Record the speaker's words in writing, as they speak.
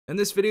In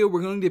this video,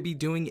 we're going to be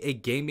doing a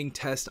gaming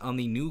test on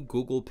the new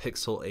Google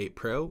Pixel 8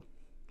 Pro.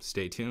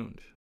 Stay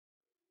tuned.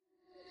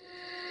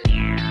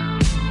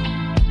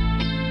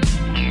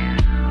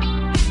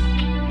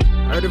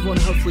 Alright everyone,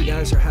 hopefully you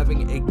guys are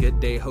having a good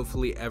day.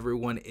 Hopefully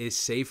everyone is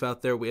safe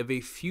out there. We have a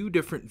few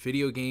different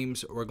video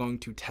games we're going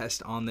to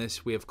test on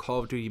this. We have Call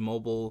of Duty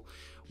Mobile,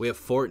 we have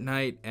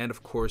Fortnite, and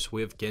of course we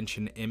have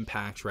Genshin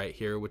Impact right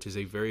here, which is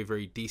a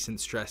very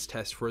decent stress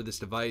test for this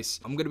device.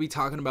 I'm going to be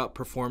talking about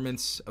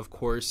performance, of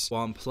course,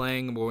 while I'm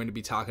playing. We're going to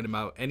be talking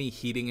about any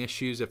heating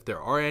issues if there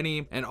are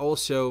any. And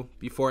also,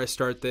 before I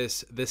start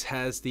this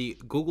has the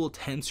Google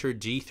Tensor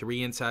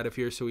G3 inside of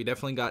here, so we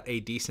definitely got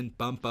a decent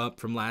bump up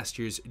from last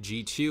year's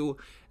G2,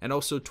 and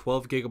also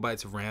 12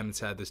 gigabytes of RAM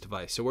inside this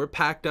device. So we're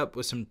packed up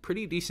with some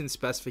pretty decent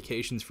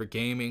specifications for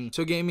gaming.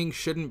 So gaming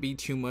shouldn't be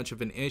too much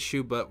of an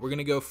issue, but we're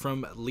gonna go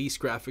from least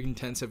graphic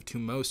intensive to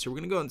most. So we're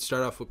gonna go and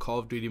start off with Call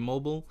of Duty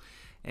Mobile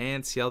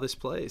and see how this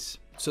plays.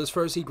 So as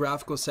far as the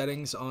graphical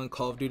settings on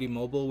Call of Duty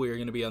Mobile, we are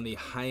gonna be on the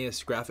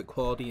highest graphic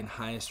quality and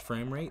highest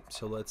frame rate.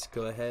 So let's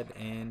go ahead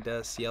and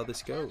see how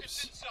this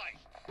goes.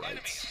 Right.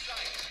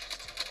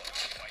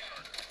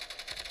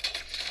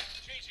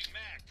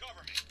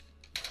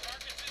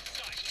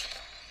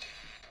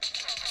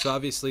 So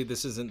obviously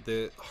this isn't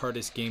the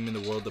hardest game in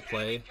the world to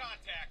play,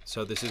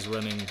 so this is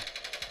running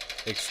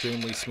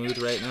extremely smooth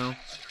right now.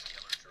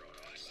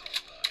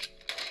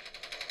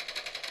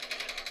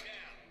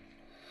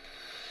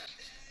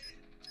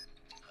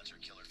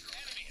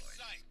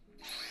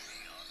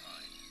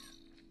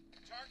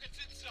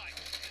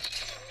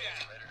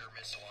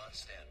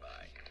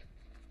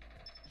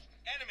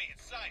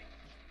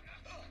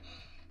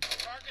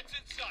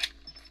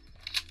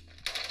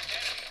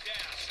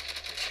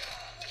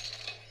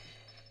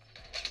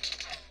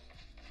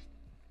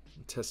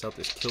 Test out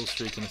this kill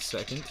streak in a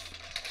second.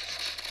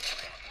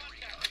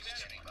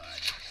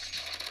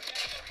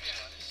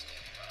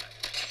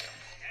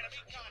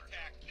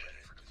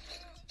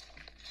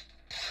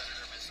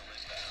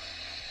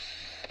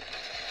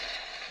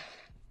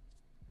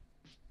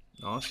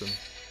 Awesome.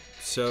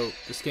 So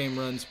this game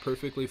runs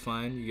perfectly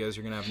fine. You guys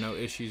are gonna have no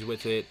issues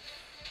with it.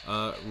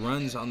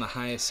 Runs on the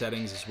highest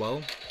settings as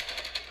well.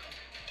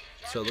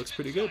 So it looks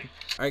pretty good.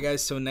 Alright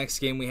guys, so next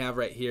game we have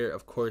right here,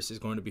 of course, is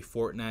going to be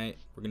Fortnite.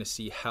 We're going to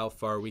see how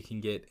far we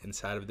can get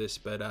inside of this,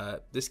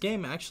 but this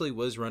game actually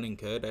was running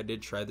good. I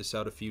did try this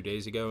out a few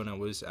days ago, and I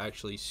was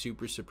actually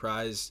super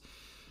surprised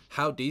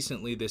how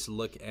decently this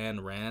looked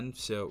and ran.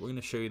 So we're going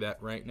to show you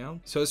that right now.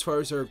 So as far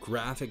as our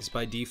graphics,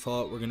 by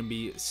default, we're going to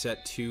be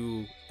set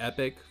to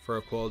Epic for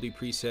our quality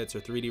presets.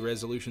 Our 3D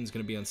resolution is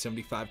going to be on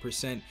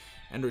 75%,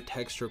 and our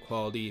texture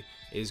quality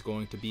is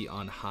going to be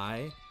on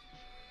high.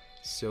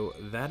 So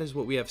that is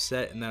what we have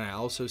set, and then I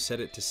also set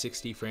it to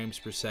 60 frames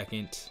per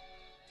second,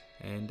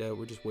 and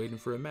we're just waiting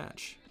for a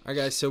match. Alright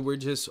guys, so we're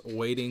just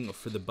waiting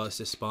for the bus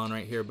to spawn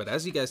right here, but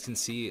as you guys can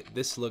see,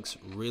 this looks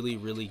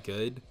really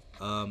good.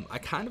 I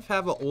kind of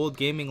have an old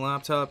gaming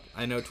laptop.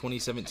 I know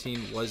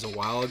 2017 was a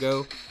while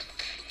ago,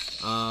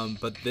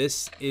 but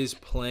this is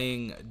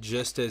playing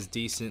just as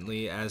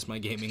decently as my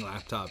gaming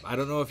laptop. I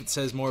don't know if it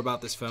says more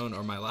about this phone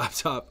or my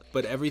laptop,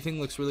 but everything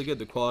looks really good.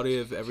 The quality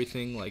of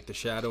everything, like the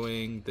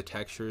shadowing, the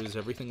textures,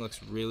 everything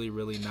looks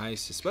really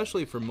nice,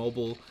 especially for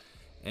mobile,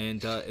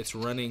 and it's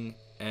running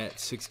at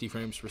 60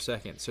 frames per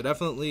second. So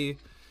definitely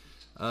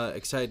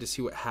excited to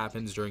see what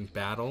happens during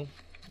battle,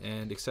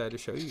 and excited to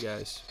show you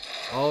guys.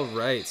 All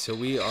right, so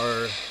we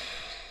are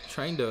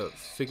trying to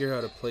figure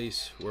out a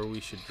place where we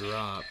should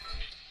drop.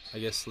 I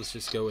guess let's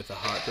just go with a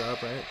hot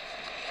drop, right?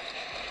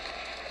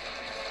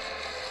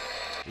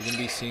 You're going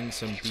to be seeing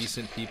some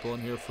decent people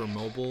in here for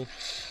mobile,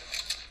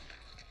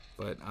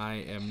 but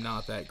I am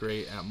not that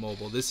great at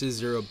mobile. This is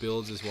 0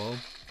 builds as well.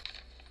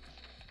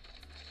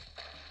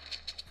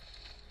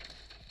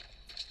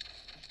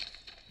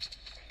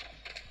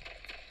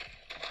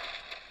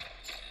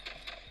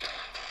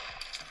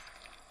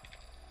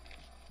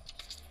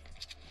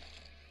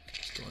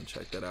 Let's go and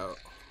check that out.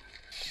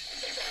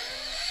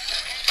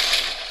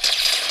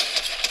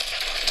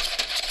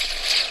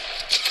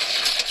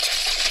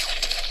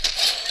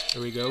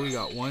 There we go, we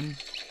got one.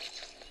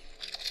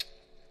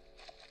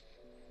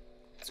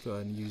 Let's go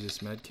ahead and use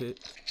this med kit.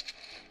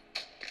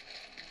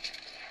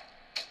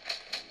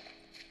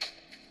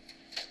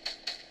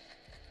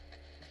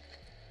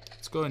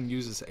 Let's go ahead and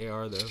use this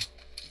AR though.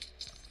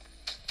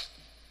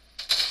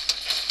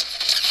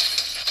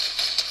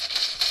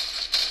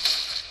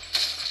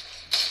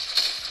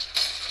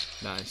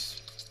 Nice.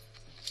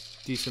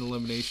 Decent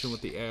elimination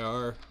with the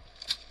AR.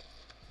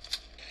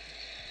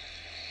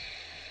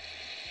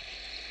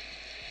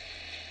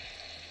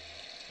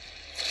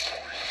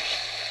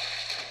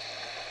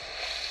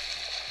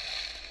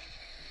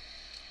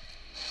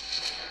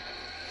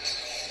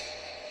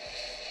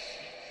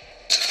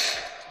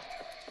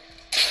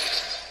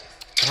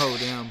 Oh,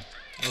 damn.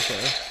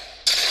 Okay.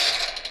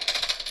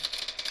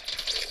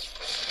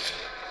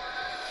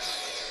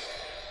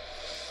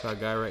 Got a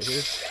guy right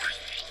here.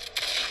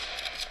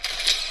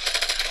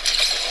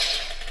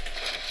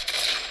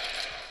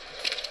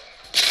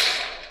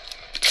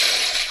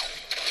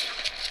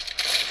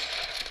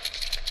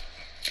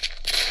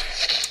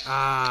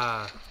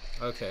 Ah,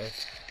 okay.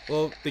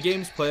 Well, the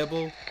game's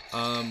playable.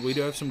 We do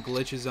have some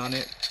glitches on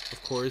it,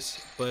 of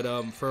course, but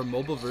for a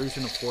mobile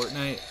version of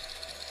Fortnite,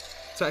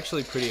 it's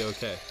actually pretty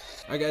okay.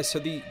 Alright guys, so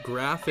the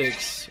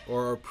graphics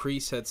or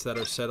presets that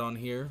are set on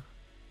here,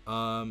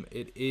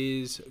 it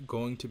is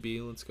going to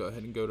be, let's go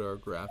ahead and go to our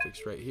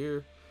graphics right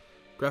here.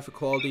 Graphic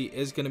quality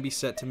is going to be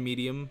set to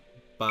medium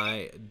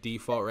by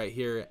default right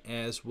here,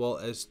 as well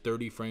as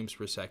 30 frames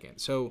per second.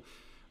 So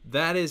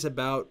that is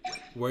about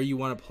where you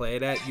want to play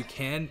it at. You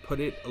can put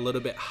it a little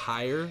bit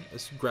higher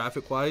as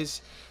graphic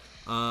wise,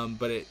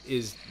 but it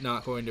is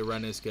not going to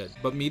run as good.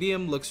 But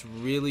medium looks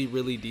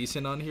really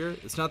decent on here.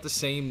 It's not the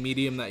same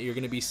medium that you're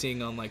going to be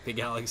seeing on like the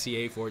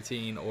Galaxy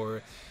A14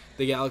 or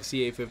the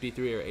Galaxy A53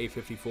 or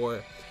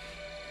A54.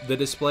 The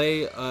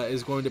display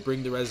is going to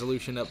bring the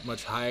resolution up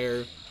much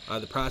higher.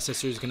 The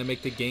processor is going to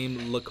make the game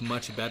look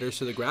much better.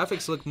 So the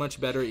graphics look much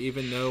better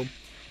even though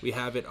we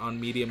have it on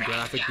medium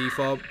graphic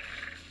default.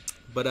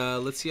 But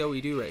let's see how we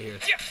do right here.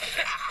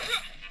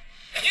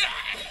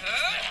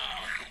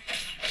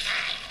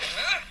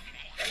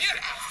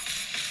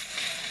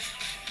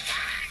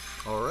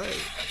 All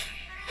right.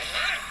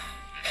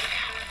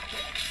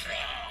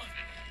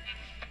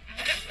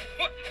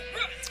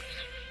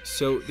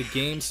 So the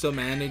game still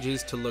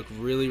manages to look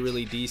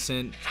really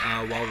decent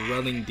while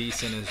running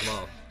decent as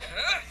well.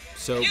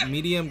 So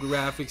medium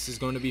graphics is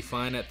going to be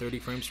fine at 30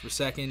 frames per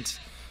second.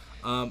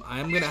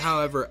 I'm going to,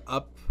 however,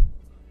 up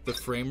the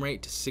frame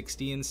rate to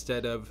 60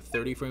 instead of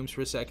 30 frames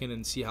per second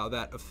and see how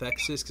that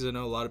affects this, because I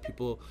know a lot of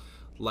people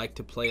like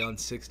to play on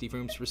 60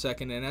 frames per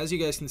second. And as you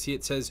guys can see,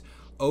 it says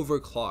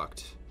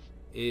overclocked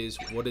is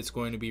what it's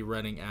going to be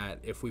running at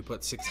if we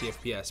put 60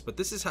 FPS. But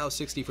this is how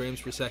 60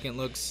 frames per second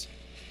looks.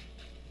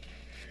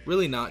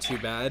 Really not too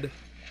bad.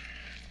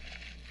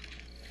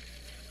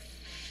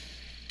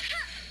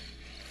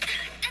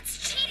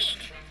 That's cheating.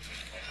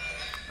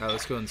 Alright,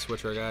 let's go and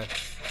switch our guy.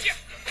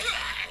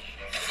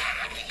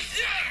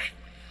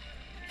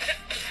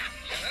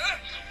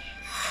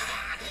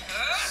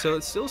 So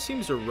it still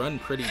seems to run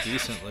pretty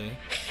decently.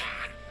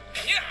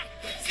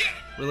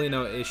 Really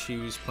no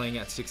issues playing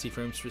at 60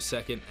 frames per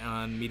second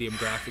on medium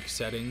graphics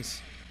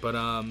settings. But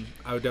I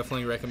would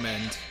definitely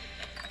recommend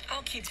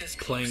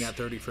playing at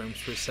 30 frames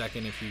per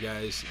second if you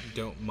guys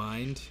don't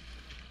mind.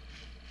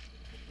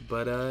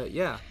 But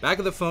yeah, back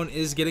of the phone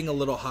is getting a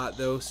little hot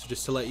though, so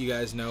just to let you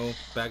guys know,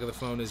 back of the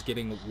phone is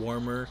getting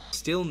warmer.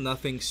 Still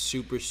nothing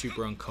super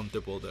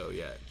uncomfortable though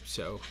yet.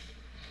 So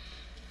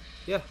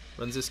yeah,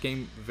 runs this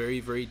game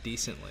very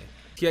decently.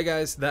 Yeah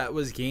guys, that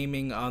was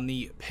gaming on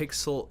the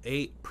Pixel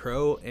 8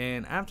 Pro,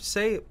 and I have to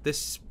say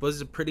this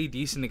was a pretty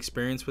decent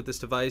experience with this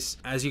device.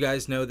 As you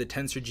guys know, the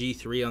Tensor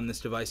G3 on this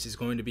device is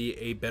going to be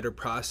a better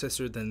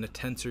processor than the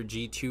Tensor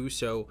G2,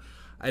 so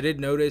I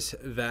did notice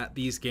that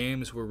these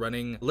games were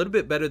running a little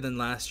bit better than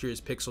last year's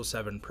Pixel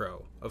 7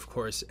 Pro, of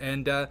course.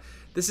 And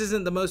this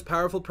isn't the most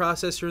powerful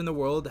processor in the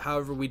world.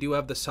 However, we do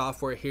have the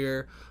software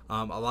here.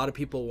 A lot of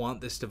people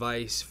want this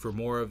device for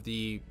more of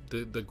the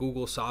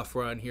Google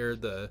software on here,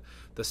 the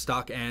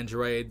stock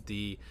Android,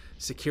 the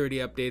security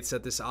updates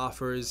that this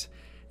offers,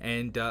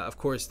 and of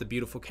course the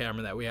beautiful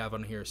camera that we have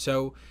on here.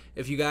 So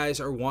if you guys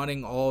are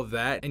wanting all of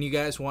that and you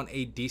guys want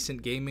a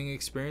decent gaming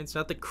experience,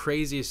 not the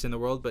craziest in the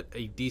world, but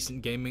a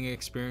decent gaming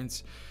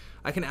experience,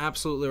 I can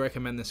absolutely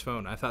recommend this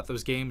phone. I thought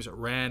those games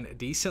ran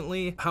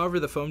decently. However,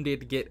 the phone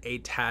did get a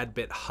tad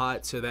bit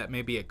hot, so that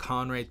may be a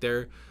con right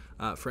there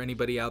for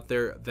anybody out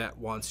there that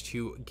wants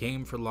to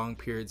game for long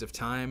periods of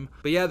time.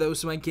 But yeah, that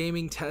was my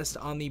gaming test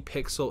on the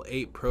Pixel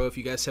 8 Pro. If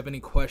you guys have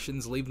any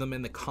questions, leave them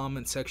in the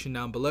comment section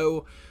down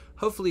below.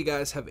 Hopefully you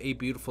guys have a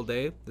beautiful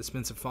day. This has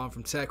been some fun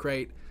from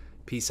TechRight.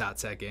 Peace out,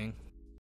 Tech Gang.